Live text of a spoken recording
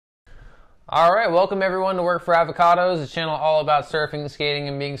All right, welcome everyone to WorkForAvocados, a channel all about surfing, skating,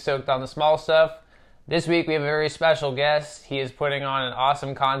 and being stoked on the small stuff. This week we have a very special guest. He is putting on an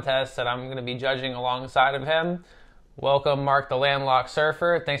awesome contest that I'm going to be judging alongside of him. Welcome,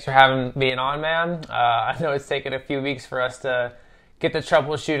 MarktheLandlockedSurfer. Thanks for being on, man. I know it's taken a few weeks for us to get the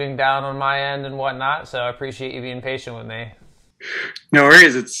troubleshooting down on my end and whatnot, so I appreciate you being patient with me. No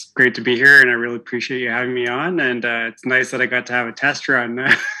worries. It's great to be here, and I really appreciate you having me on. And it's nice that I got to have a test run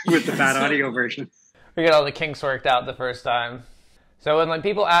with the bad audio version. We got all the kinks worked out the first time. So when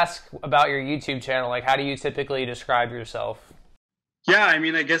people ask about your YouTube channel, how do you typically describe yourself? Yeah,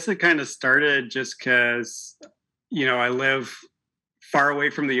 I guess it kind of started just because, I live far away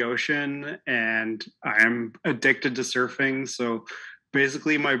from the ocean and I'm addicted to surfing. So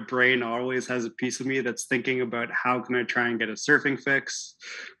basically my brain always has a piece of me that's thinking about how can I try and get a surfing fix.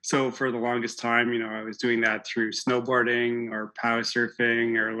 So for the longest time, I was doing that through snowboarding or power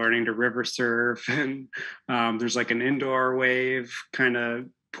surfing or learning to river surf. And there's like an indoor wave kind of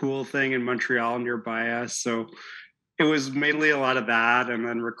pool thing in Montreal nearby us. So it was mainly a lot of that, and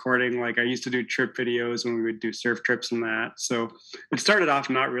then recording. I used to do trip videos when we would do surf trips and that. So it started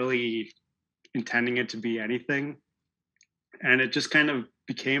off not really intending it to be anything, and it just kind of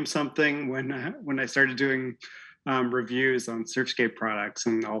became something when I started doing reviews on Surfscape products,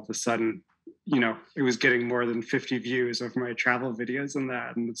 and all of a sudden, it was getting more than 50 views of my travel videos and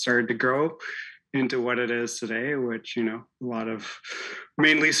that, and it started to grow into what it is today, which, a lot of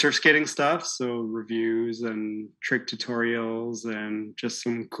mainly surf skating stuff. So reviews and trick tutorials and just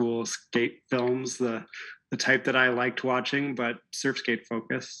some cool skate films, the type that I liked watching, but surf skate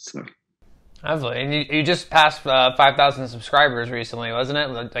focused. So. Absolutely. And you just passed 5,000 subscribers recently, wasn't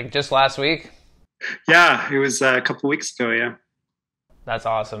it? Like just last week? Yeah, it was a couple weeks ago, yeah. That's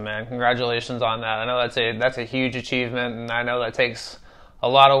awesome, man. Congratulations on that. I know that's a huge achievement, and I know that takes a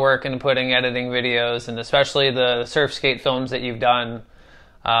lot of work into putting editing videos, and especially the surf skate films that you've done.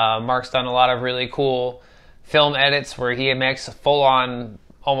 Mark's done a lot of really cool film edits where he makes full-on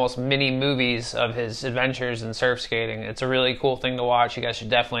almost mini movies of his adventures in surf skating. It's a really cool thing to watch. You guys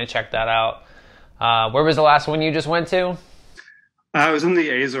should definitely check that out. Where was the last one you just went to? I was in the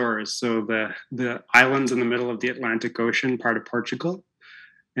Azores, so the islands in the middle of the Atlantic Ocean, part of Portugal.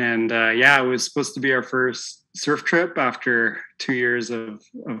 And it was supposed to be our first surf trip after 2 years of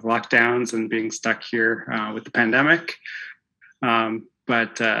lockdowns and being stuck here with the pandemic.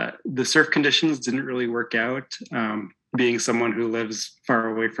 But the surf conditions didn't really work out. Being someone who lives far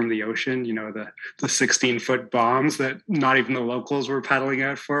away from the ocean, the 16-foot bombs that not even the locals were paddling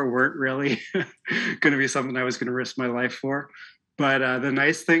out for weren't really going to be something I was going to risk my life for. But the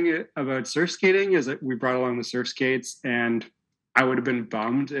nice thing about surf skating is that we brought along the surf skates, and I would have been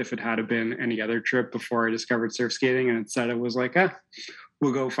bummed if it had been any other trip before I discovered surf skating. And instead it was like,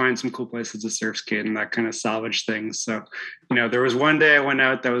 we'll go find some cool places to surf skate, and that kind of salvage things. So, there was one day I went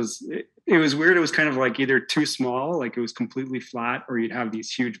out that it was weird. It was kind of like either too small, like it was completely flat, or you'd have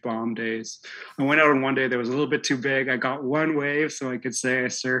these huge bomb days. I went out on one day that was a little bit too big. I got one wave so I could say I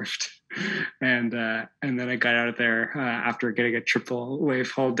surfed. And then I got out of there after getting a triple wave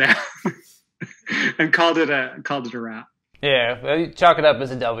hold down and called it a wrap. Yeah, well, you chalk it up as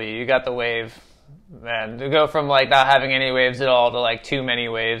a W. You got the wave. Man, to go from not having any waves at all to too many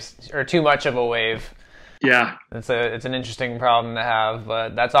waves or too much of a wave. Yeah. It's an interesting problem to have,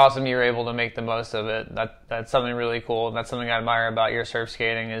 but that's awesome you were able to make the most of it. That's something really cool, and that's something I admire about your surf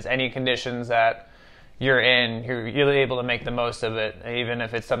skating is any conditions that you're in, you're able to make the most of it, even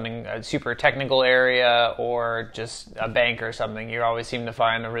if it's a super technical area or just a bank or something. You always seem to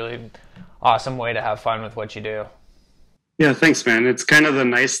find a really awesome way to have fun with what you do. Yeah, thanks, man. It's kind of the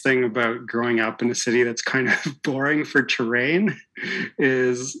nice thing about growing up in a city that's kind of boring for terrain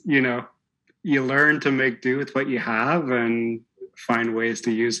is, you learn to make do with what you have and find ways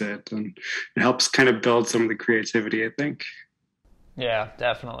to use it. And it helps kind of build some of the creativity, I think. Yeah,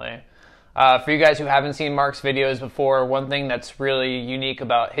 definitely. For you guys who haven't seen Mark's videos before, one thing that's really unique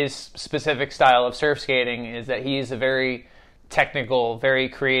about his specific style of surf skating is that he's a very technical, very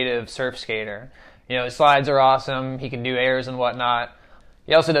creative surf skater. His slides are awesome. He can do airs and whatnot.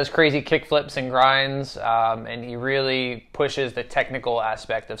 He also does crazy kick flips and grinds, and he really pushes the technical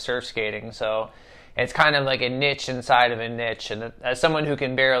aspect of surf skating. So it's kind of like a niche inside of a niche. And as someone who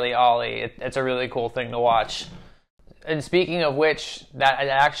can barely ollie, it's a really cool thing to watch. And speaking of which, that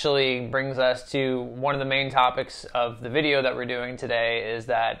actually brings us to one of the main topics of the video that we're doing today is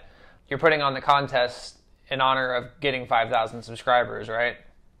that you're putting on the contest in honor of getting 5,000 subscribers, right?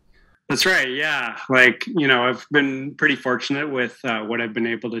 That's right. Yeah. I've been pretty fortunate with what I've been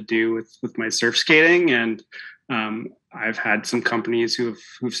able to do with my surf skating. And I've had some companies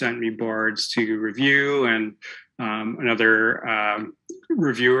who've sent me boards to review, and another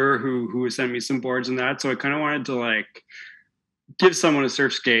reviewer who sent me some boards and that. So I kind of wanted to like give someone a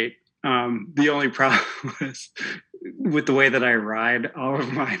surf skate. The only problem was with the way that I ride, all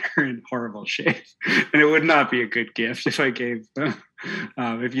of mine are in horrible shape, and it would not be a good gift if I gave them.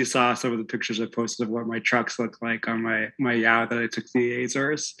 If you saw some of the pictures I posted of what my trucks look like on my yacht that I took to the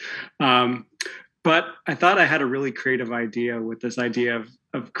Azores. But I thought I had a really creative idea with this idea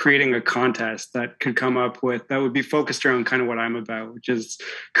of creating a contest that could come up with, that would be focused around kind of what I'm about, which is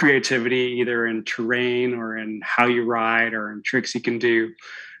creativity, either in terrain or in how you ride or in tricks you can do.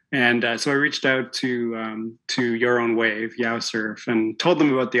 And so I reached out to Your Own Wave, Yow Surf, and told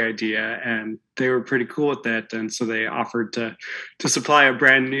them about the idea, and they were pretty cool with it. And so they offered to supply a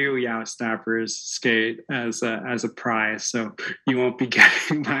brand new Yow Snappers skate as a prize. So you won't be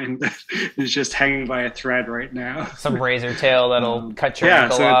getting mine that is just hanging by a thread right now. Some razor tail that'll cut your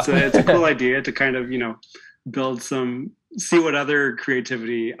ankle off. Yeah, so it's a cool idea to kind of, build see what other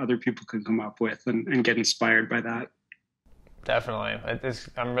creativity other people can come up with and get inspired by that. Definitely.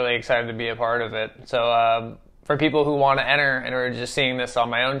 I'm really excited to be a part of it. So for people who want to enter and are just seeing this on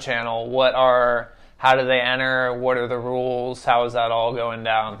my own channel, how do they enter? What are the rules? How is that all going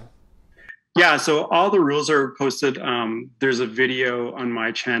down? Yeah, so all the rules are posted. There's a video on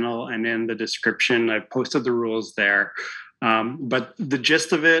my channel, and in the description, I've posted the rules there. But the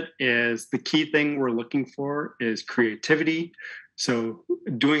gist of it is, the key thing we're looking for is creativity. So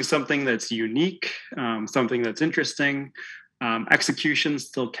doing something that's unique, something that's interesting. Execution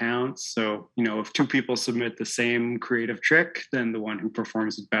still counts. So, if two people submit the same creative trick, then the one who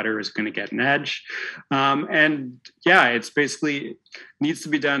performs it better is going to get an edge. And yeah, it's basically needs to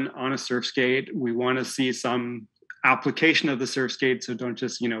be done on a surf skate. We want to see some application of the surf skate. So don't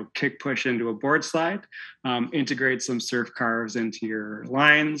just, kick push into a board slide, integrate some surf carves into your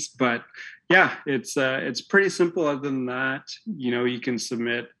lines. But yeah, it's pretty simple. Other than that, you can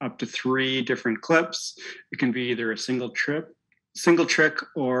submit up to 3 different clips. It can be either a single trick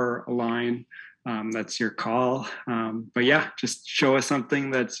or a line. That's your call. But yeah, just show us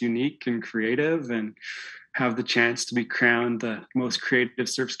something that's unique and creative, and have the chance to be crowned the most creative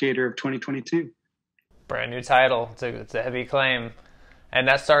surf skater of 2022. Brand new title. It's a heavy claim. And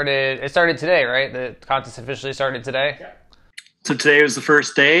it started today, right? The contest officially started today? Yeah. So today was the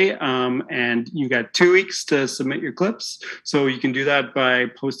first day, and you got 2 weeks to submit your clips. So you can do that by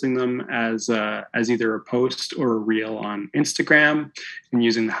posting them as either a post or a reel on Instagram, and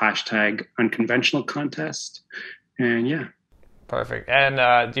using the hashtag unconventional contest. And yeah. Perfect. And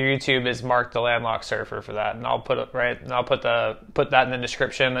your YouTube is MarktheLandlockedSurfer for that, and I'll put that in the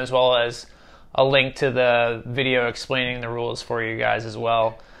description, as well as a link to the video explaining the rules for you guys as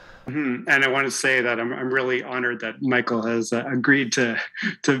well. Mm-hmm. And I want to say that I'm really honored that Michael has agreed to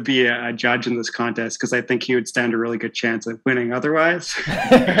be a judge in this contest, because I think he would stand a really good chance of winning otherwise.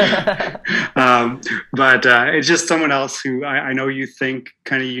 But it's just someone else who I know you think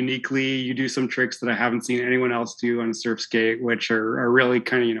kind of uniquely. You do some tricks that I haven't seen anyone else do on a surf skate, which are really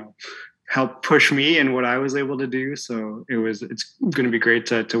kind of, help push me in what I was able to do. So it's going to be great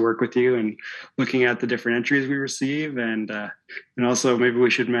to work with you, and looking at the different entries we receive, and also maybe we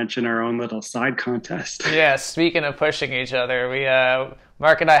should mention our own little side contest. Yeah, speaking of pushing each other,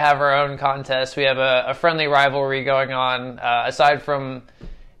 Mark and I have our own contest. We have a friendly rivalry going on, aside from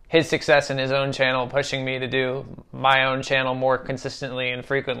his success in his own channel, pushing me to do my own channel more consistently and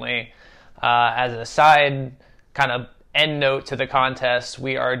frequently. As a side kind of end note to the contest,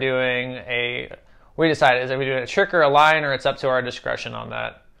 we decided, is are we doing a trick or a line, or it's up to our discretion on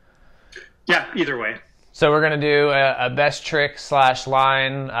that? Yeah, either way. So we're going to do a best trick /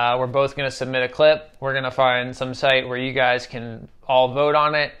 line. We're both going to submit a clip. We're going to find some site where you guys can all vote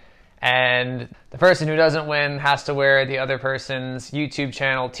on it. And the person who doesn't win has to wear the other person's YouTube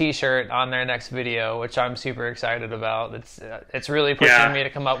channel t-shirt on their next video, which I'm super excited about. It's really pushing me to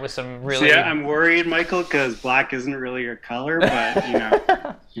come up with some really... So yeah, I'm worried, Michael, because black isn't really your color,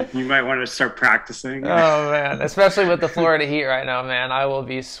 but you might want to start practicing. Oh man, especially with the Florida heat right now, man. I will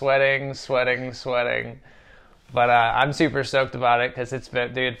be sweating. But I'm super stoked about it, because it's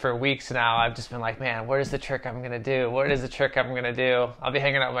been, dude, for weeks now, I've just been like, man, what is the trick I'm going to do? What is the trick I'm going to do? I'll be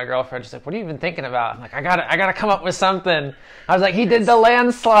hanging out with my girlfriend. She's like, what are you even thinking about? I'm like, I gotta come up with something. I was like, he did the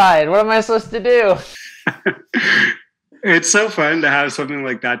landslide. What am I supposed to do? It's so fun to have something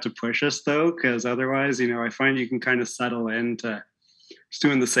like that to push us, though, because otherwise, I find you can kind of settle into just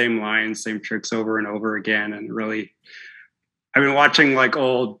doing the same lines, same tricks over and over again. And really, I've been watching like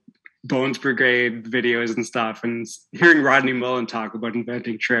old Bones Brigade videos and stuff, and hearing Rodney Mullen talk about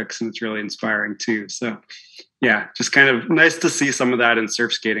inventing tricks, and it's really inspiring too. So yeah, just kind of nice to see some of that in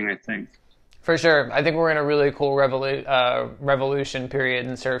surf skating, I think. For sure. I think we're in a really cool revolution period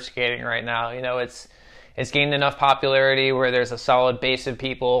in surf skating right now. You know, it's gained enough popularity where there's a solid base of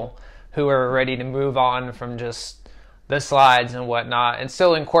people who are ready to move on from just the slides and whatnot and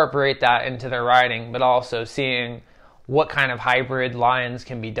still incorporate that into their riding, but also seeing what kind of hybrid lines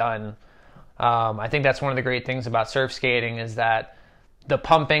can be done. I think that's one of the great things about surf skating is that the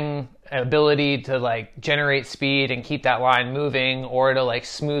pumping ability to like generate speed and keep that line moving, or to like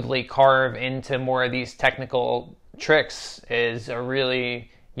smoothly carve into more of these technical tricks, is a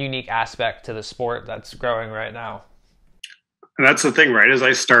really unique aspect to the sport that's growing right now. And that's the thing, right? As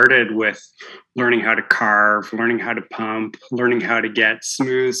I started with learning how to carve, learning how to pump, learning how to get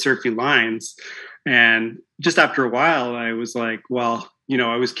smooth, surfy lines. And just after a while, I was like, well, you know,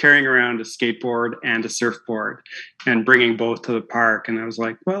 I was carrying around a skateboard and a surfboard and bringing both to the park. And I was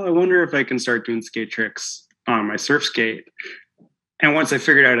like, well, I wonder if I can start doing skate tricks on my surf skate. And once I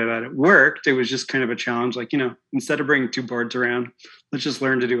figured out that it worked, it was just kind of a challenge. Like, you know, instead of bringing two boards around, let's just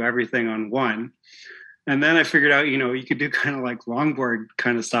learn to do everything on one. And then I figured out, you know, you could do kind of like longboard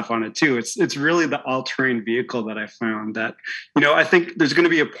kind of stuff on it too. It's really the all-terrain vehicle that I found that, you know, I think there's going to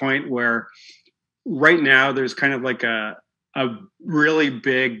be a point where right now there's kind of like a really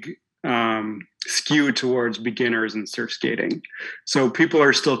big skew towards beginners in surf skating. So people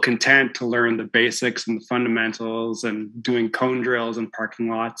are still content to learn the basics and the fundamentals and doing cone drills and parking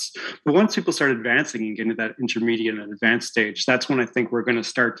lots. But once people start advancing and getting to that intermediate and advanced stage, that's when I think we're going to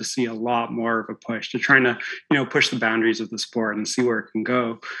start to see a lot more of a push to trying to, you know, push the boundaries of the sport and see where it can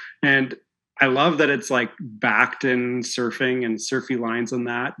go. And I love that it's like backed in surfing and surfy lines and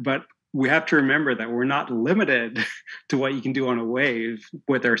that, but we have to remember that we're not limited to what you can do on a wave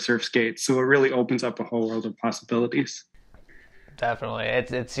with our surf skates. So it really opens up a whole world of possibilities. Definitely.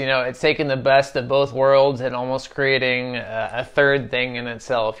 It's you know, it's taking the best of both worlds and almost creating a third thing in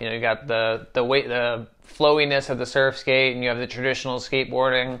itself. You know, you got the weight, the flowiness of the surf skate, and you have the traditional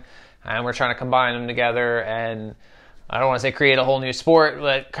skateboarding, and we're trying to combine them together. And I don't want to say create a whole new sport,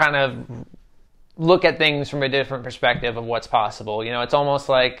 but kind of look at things from a different perspective of what's possible. You know, it's almost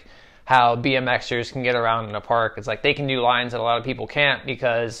like how BMXers can get around in a park. It's like they can do lines that a lot of people can't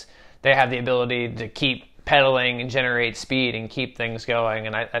because they have the ability to keep pedaling and generate speed and keep things going.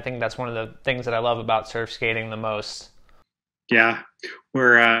 And I think that's one of the things that I love about surf skating the most. Yeah,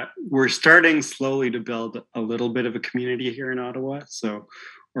 we're starting slowly to build a little bit of a community here in Ottawa. So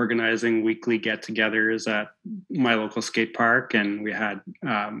organizing weekly get-togethers at my local skate park, and we had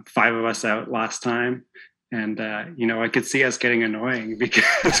 5 of us out last time. And, you know, I could see us getting annoying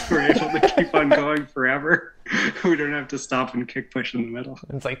because we're able to keep on going forever. We don't have to stop and kick push in the middle.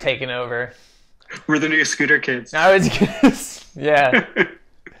 It's like taking over. We're the new scooter kids. I was, yeah.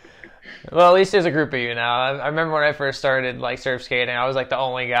 Well, at least there's a group of you now. I remember when I first started like surf skating, I was like the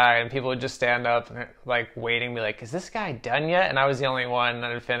only guy, and people would just stand up and like waiting, be like, "Is this guy done yet?" And I was the only one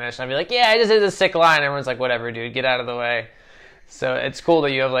that had finished. And I'd be like, "Yeah, I just did a sick line." And everyone's like, "Whatever, dude, get out of the way." So it's cool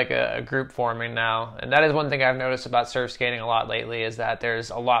that you have like a group forming now. And that is one thing I've noticed about surf skating a lot lately is that there's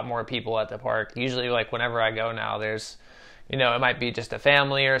a lot more people at the park. Usually like whenever I go now, there's, you know, it might be just a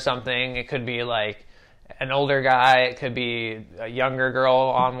family or something. It could be like an older guy. It could be a younger girl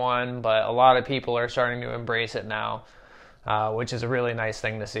on one. But a lot of people are starting to embrace it now, which is a really nice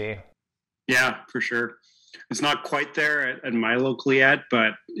thing to see. Yeah, for sure. It's not quite there at my local yet,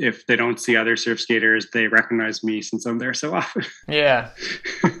 but if they don't see other surf skaters, they recognize me since I'm there so often. Yeah.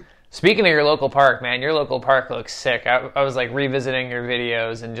 Speaking of your local park, man, your local park looks sick. I was like revisiting your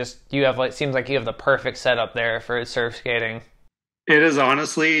videos, and just you have like seems like you have the perfect setup there for surf skating. It is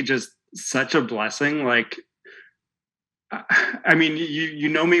honestly just such a blessing. Like, I mean, you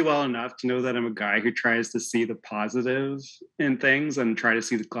know me well enough to know that I'm a guy who tries to see the positive in things and try to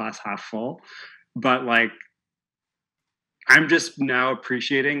see the glass half full. But like, I'm just now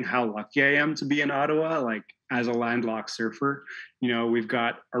appreciating how lucky I am to be in Ottawa. Like, as a landlocked surfer, you know, we've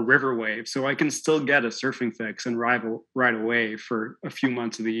got a river wave, so I can still get a surfing fix and ride away for a few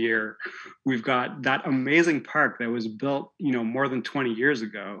months of the year. We've got that amazing park that was built, you know, more than 20 years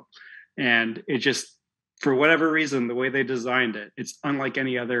ago, and it just, for whatever reason, the way they designed it, it's unlike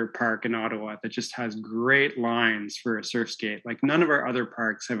any other park in Ottawa that just has great lines for a surf skate. Like, none of our other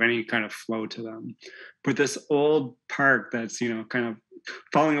parks have any kind of flow to them. But this old park that's, you know, kind of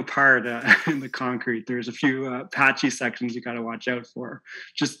falling apart in the concrete, there's a few patchy sections you got to watch out for,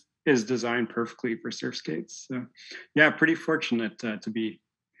 just is designed perfectly for surf skates. So yeah, pretty fortunate to be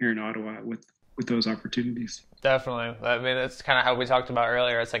here in Ottawa with with those opportunities. Definitely. I mean, that's kind of how we talked about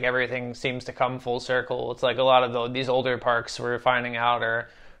earlier. It's like everything seems to come full circle. It's like a lot of these older parks we're finding out are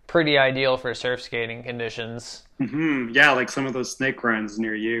pretty ideal for surf skating conditions. Yeah, like some of those snake runs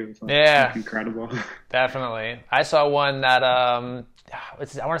near you look Yeah, incredible. definitely. I saw one that I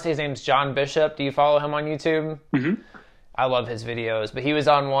want to say his name's John Bishop. Do you follow him on YouTube? hmm I love his videos, but he was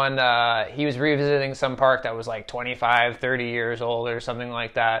on one, he was revisiting some park that was like 25, 30 years old or something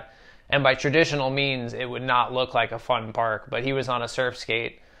like that. And by traditional means, it would not look like a fun park, but he was on a surf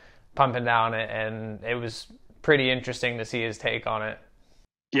skate pumping down it, and it was pretty interesting to see his take on it.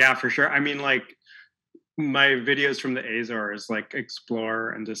 Yeah, for sure. I mean, like my videos from the Azores, like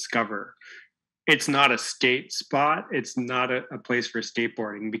explore and discover. It's not a skate spot. It's not a place for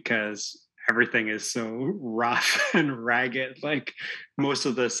skateboarding because everything is so rough and ragged. Like most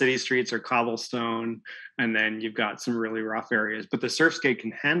of the city streets are cobblestone, and then you've got some really rough areas. But the surf skate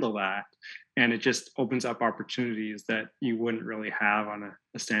can handle that, and it just opens up opportunities that you wouldn't really have on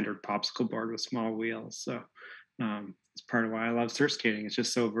a standard popsicle board with small wheels. So it's part of why I love surf skating. It's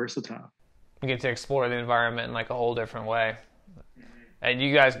just so versatile. You get to explore the environment in like a whole different way. And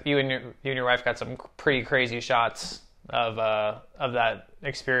you guys, you and your wife got some pretty crazy shots of that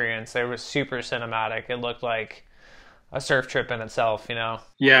experience. It was super cinematic. It looked like a surf trip in itself, you know.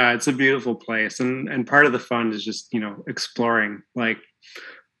 Yeah, it's a beautiful place, and part of the fun is just exploring. Like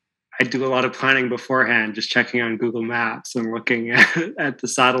I do a lot of planning beforehand, just checking on Google Maps and looking at the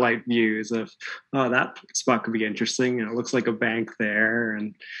satellite views of, oh, that spot could be interesting. It looks like a bank there,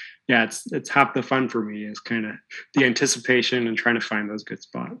 and yeah, it's half the fun for me is kind of the anticipation and trying to find those good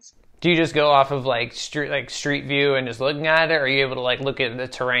spots. Do you just go off of like street view and just looking at it, or are you able to like look at the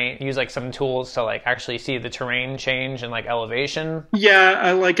terrain, use like some tools to like actually see the terrain change and like elevation? Yeah,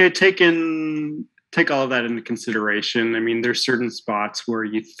 I take all of that into consideration. I mean, there's certain spots where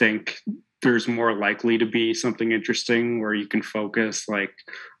you think there's more likely to be something interesting where you can focus. Like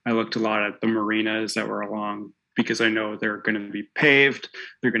I looked a lot at the marinas that were along because I know they're going to be paved.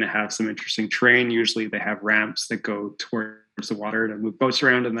 They're going to have some interesting terrain. Usually they have ramps that go towards the water to move boats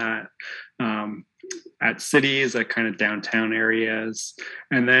around in that. At cities, at kind of downtown areas,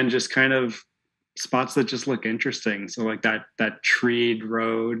 and then just kind of spots that just look interesting. So like that treed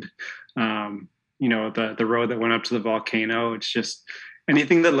road, the road that went up to the volcano. It's just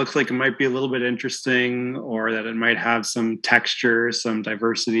anything that looks like it might be a little bit interesting, or that it might have some texture, some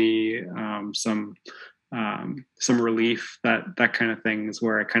diversity, some relief. That kind of thing is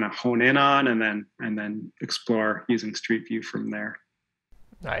where I kind of hone in on, and then explore using Street View from there.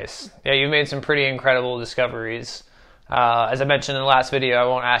 Nice. Yeah, you've made some pretty incredible discoveries. As I mentioned in the last video, I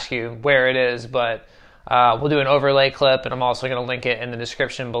won't ask you where it is, but we'll do an overlay clip, and I'm also going to link it in the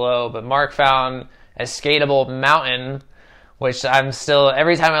description below. But Mark found a skatable mountain, which I'm still,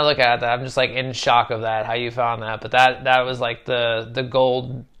 every time I look at that, I'm just like in shock of that, how you found that. But that was like the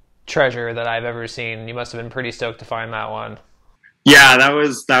gold treasure that I've ever seen. You must have been pretty stoked to find that one. Yeah,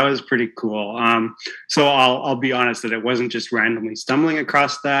 that was pretty cool. So I'll be honest that it wasn't just randomly stumbling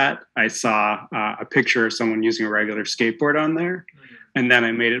across that. I saw a picture of someone using a regular skateboard on there, and then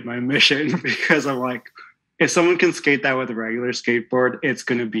I made it my mission because I'm like, if someone can skate that with a regular skateboard, it's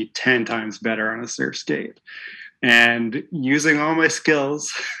going to be 10 times better on a surf skate. And using all my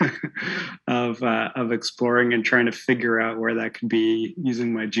skills of exploring and trying to figure out where that could be,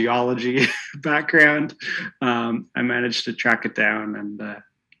 using my geology background, I managed to track it down,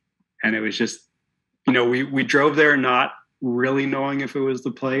 and it was just, we drove there not really knowing if it was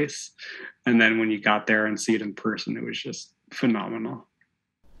the place, and then when you got there and see it in person, it was just phenomenal.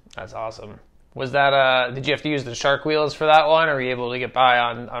 That's awesome. Was that did you have to use the shark wheels for that one, or were you able to get by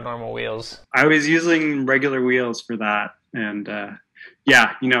on normal wheels? I was using regular wheels for that, and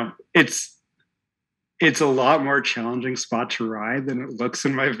yeah, it's a lot more challenging spot to ride than it looks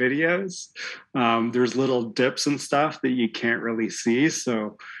in my videos. There's little dips and stuff that you can't really see,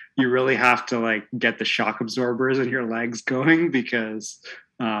 so you really have to like get the shock absorbers in your legs going, because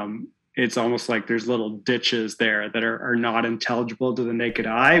it's almost like there's little ditches there that are not intelligible to the naked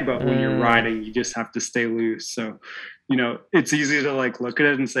eye, but when you're riding, you just have to stay loose. So, it's easy to like look at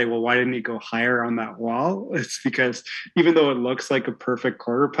it and say, well, why didn't he go higher on that wall? It's because even though it looks like a perfect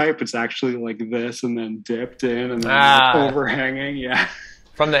quarter pipe, it's actually like this and then dipped in and then like overhanging. Yeah.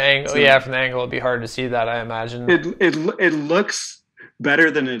 From the angle, so, from the angle, it'd be hard to see that, I imagine. It looks better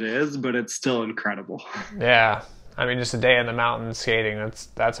than it is, but it's still incredible. Yeah. I mean, just a day in the mountains skating,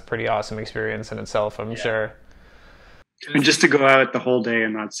 that's a pretty awesome experience in itself, I'm sure. And just to go out the whole day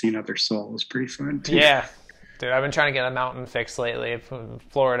and not see another soul is pretty fun, too. Yeah. Dude, I've been trying to get a mountain fixed lately. In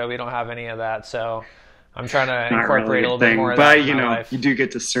Florida, we don't have any of that, so I'm trying to not incorporate really a a little bit thing. more of that But in my life. you do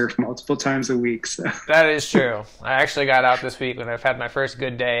get to surf multiple times a week. So That is true. I actually got out this week when I've had my first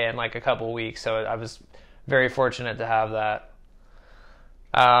good day in like a couple weeks, so I was very fortunate to have that.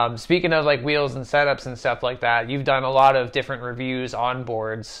 Speaking of like wheels and setups and stuff like that, you've done a lot of different reviews on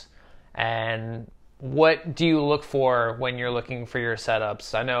boards. And what do you look for when you're looking for your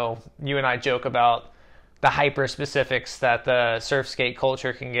setups? I know you and I joke about the hyper specifics that the surf skate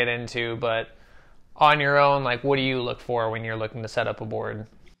culture can get into, but on your own, like what do you look for when you're looking to set up a board?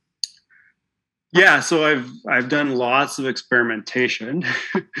 yeah, so I've done lots of experimentation,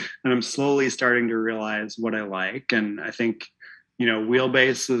 and I'm slowly starting to realize what I like. And I think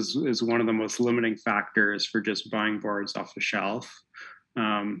wheelbase is one of the most limiting factors for just buying boards off the shelf.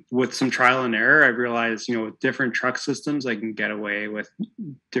 With some trial and error, I've realized with different truck systems, I can get away with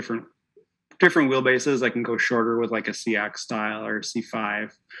different wheelbases. I can go shorter with like a CX style or a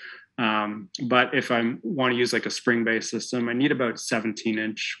C5. But if I want to use like a spring-based system, I need about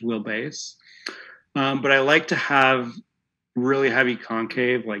 17-inch wheelbase. But I like to have really heavy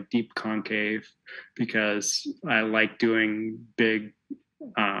concave, like deep concave, because I like doing big,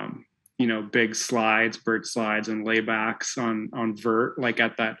 big slides, bird slides, and laybacks on vert, like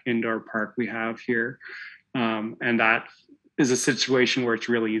at that indoor park we have here. And that is a situation where it's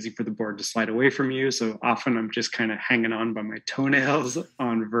really easy for the board to slide away from you. So often I'm just kind of hanging on by my toenails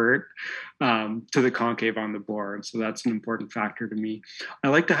on vert to the concave on the board. So that's an important factor to me. I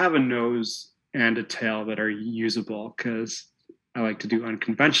like to have a nose and a tail that are usable because I like to do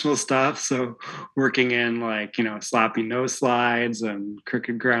unconventional stuff. So working in like, slappy nose slides and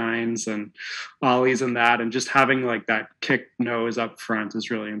crooked grinds and ollies and that, and just having like that kicked nose up front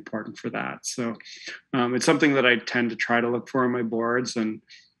is really important for that. So it's something that I tend to try to look for on my boards. And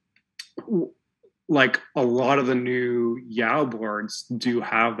like a lot of the new Yao boards do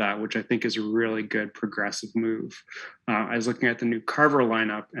have that, which I think is a really good progressive move. I was looking at the new Carver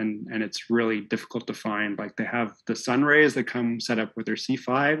lineup, and it's really difficult to find. Like they have the Sunrays that come set up with their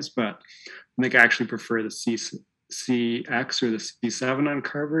C5s, but I think I actually prefer the CX or the C7 on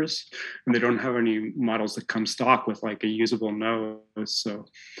Carvers, and they don't have any models that come stock with like a usable nose. So,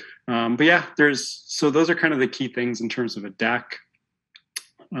 but yeah, those are kind of the key things in terms of a deck.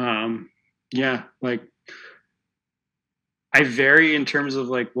 Yeah, like I vary in terms of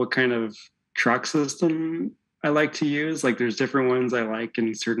like what kind of truck system I like to use. Like there's different ones I like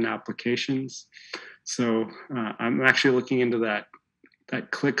in certain applications. So I'm actually looking into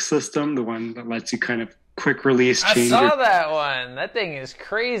that click system, the one that lets you kind of quick release change. I saw that one. That thing is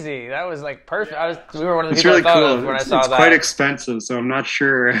crazy. That was like perfect. We were one of the It's people really I thought cool. of when I It's saw that. quite expensive, so I'm not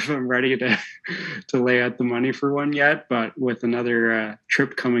sure if I'm ready to lay out the money for one yet. But with another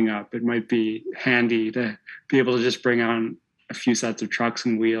trip coming up, it might be handy to be able to just bring on a few sets of trucks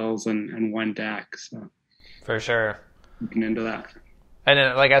and wheels and one deck. So for sure, looking into that. And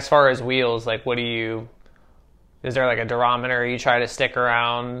then, like as far as wheels, like is there like a durometer you try to stick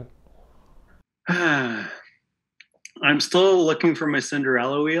around? I'm still looking for my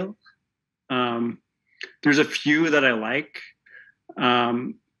Cinderella wheel. There's a few that I like,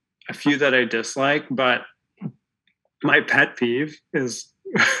 a few that I dislike, but my pet peeve is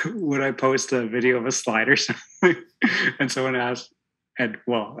when I post a video of a slide or something and someone asks,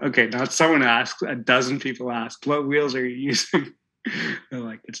 not someone asks, a dozen people ask, what wheels are you using? They're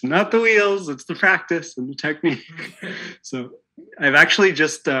like, it's not the wheels, it's the practice and the technique. So I've actually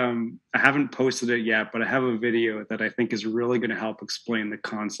just, I haven't posted it yet, but I have a video that I think is really going to help explain the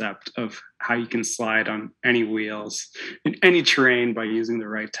concept of how you can slide on any wheels in any terrain by using the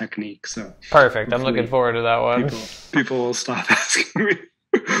right technique. So perfect. I'm looking forward to that one. People will stop asking me,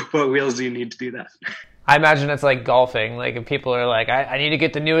 what wheels do you need to do that? I imagine it's like golfing. Like if people are like, I need to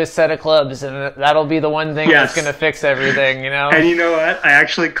get the newest set of clubs, and that'll be the one thing that's going to fix everything, And you know what? I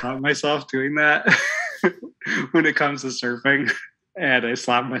actually caught myself doing that when it comes to surfing, and I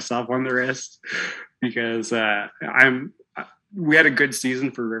slapped myself on the wrist because we had a good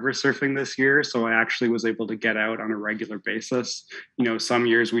season for river surfing this year, so I actually was able to get out on a regular basis. Some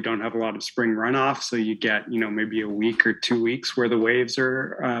years we don't have a lot of spring runoff, so you get maybe a week or 2 weeks where the waves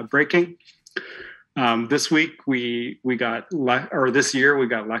are breaking. This week this year we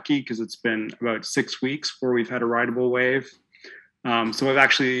got lucky because it's been about 6 weeks where we've had a rideable wave. So I've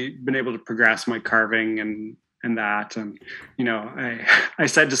actually been able to progress my carving and that. And, I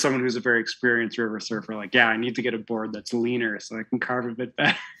said to someone who's a very experienced river surfer, like, yeah, I need to get a board that's leaner so I can carve a bit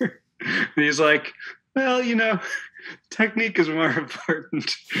better. And he's like, well, technique is more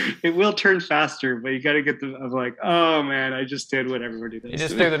important. It will turn faster, but you got to get I'm like, oh man, I just did what everybody does. You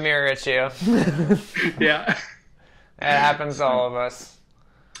just threw the mirror at you. Yeah. It happens to all of us.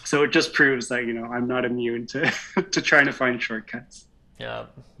 So it just proves that, I'm not immune to to trying to find shortcuts. Yeah,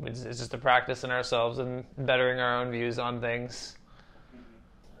 it's just a practice in ourselves and bettering our own views on things.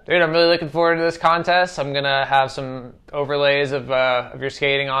 Dude, I'm really looking forward to this contest. I'm gonna have some overlays of your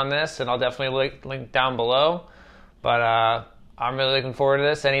skating on this, and I'll definitely link down below. But I'm really looking forward to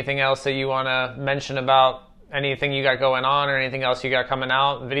this. Anything else that you want to mention about anything you got going on, or anything else you got coming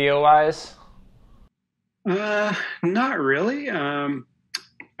out video wise? Not really.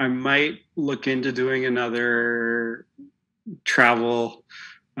 I might look into doing another travel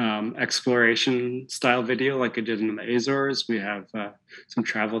exploration style video like I did in the Azores. We have some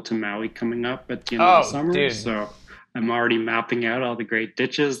travel to Maui coming up at the end of the Oh, summer, dude, so I'm already mapping out all the great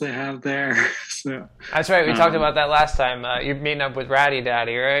ditches they have there. So that's right. We talked about that last time. You're meeting up with Ratty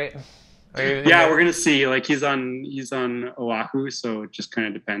Daddy, right? yeah, we're gonna see. Like he's on Oahu, so it just kind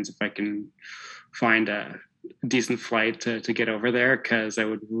of depends if I can find a decent flight to get over there, because I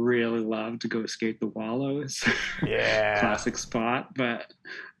would really love to go skate the Wallows. Yeah. Classic spot, but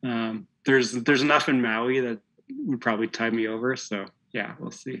there's enough in Maui that would probably tide me over. So yeah,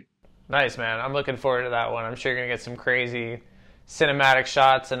 we'll see. Nice, man. I'm looking forward to that one. I'm sure you're going to get some crazy cinematic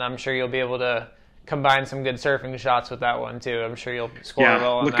shots, and I'm sure you'll be able to combine some good surfing shots with that one, too. I'm sure you'll score Yeah,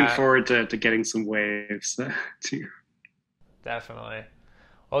 well on looking that. forward to getting some waves too. Definitely.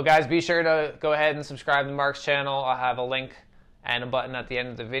 Well, guys, be sure to go ahead and subscribe to Mark's channel. I'll have a link and a button at the end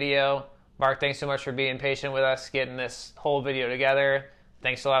of the video. Mark, thanks so much for being patient with us, getting this whole video together.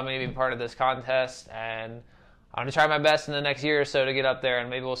 Thanks for allowing me to be part of this contest, and I'm going to try my best in the next year or so to get up there, and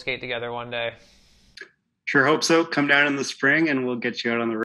maybe we'll skate together one day. Sure hope so. Come down in the spring and we'll get you out on the